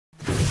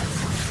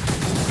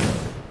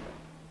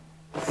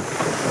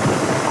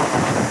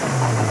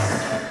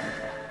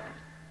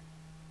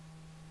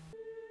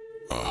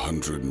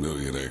100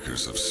 million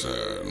acres of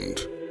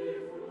sand,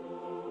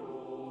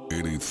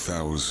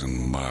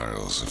 80,000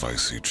 miles of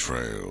icy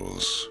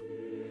trails,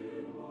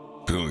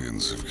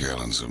 billions of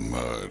gallons of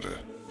mud,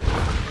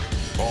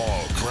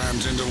 all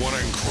crammed into one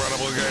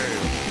incredible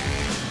game.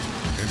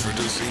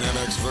 Introducing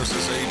MX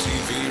versus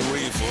ATV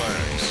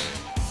Reflex.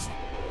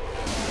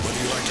 Whether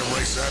you like to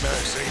race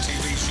MX,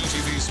 ATV,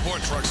 GTV,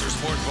 sport trucks, or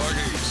sport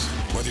buggies.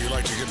 Whether you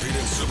like to compete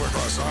in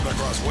Supercross,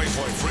 Undercross,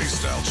 Waypoint,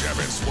 Freestyle,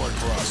 Champion, Sport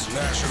Cross,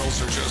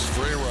 Nationals, or just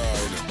free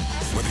ride.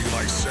 Whether you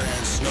like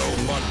sand, snow,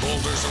 mud,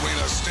 boulders,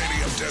 arena,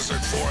 stadium,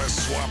 desert,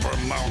 forest, swamp, or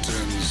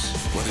mountains.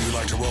 Whether you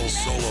like to roll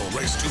solo,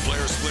 race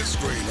two-player split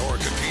screen, or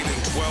compete in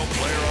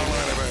 12-player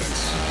online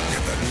events.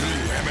 Get the new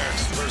MX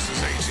versus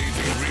ATV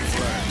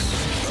Reflex.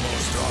 The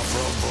most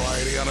off-road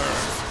variety on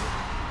Earth.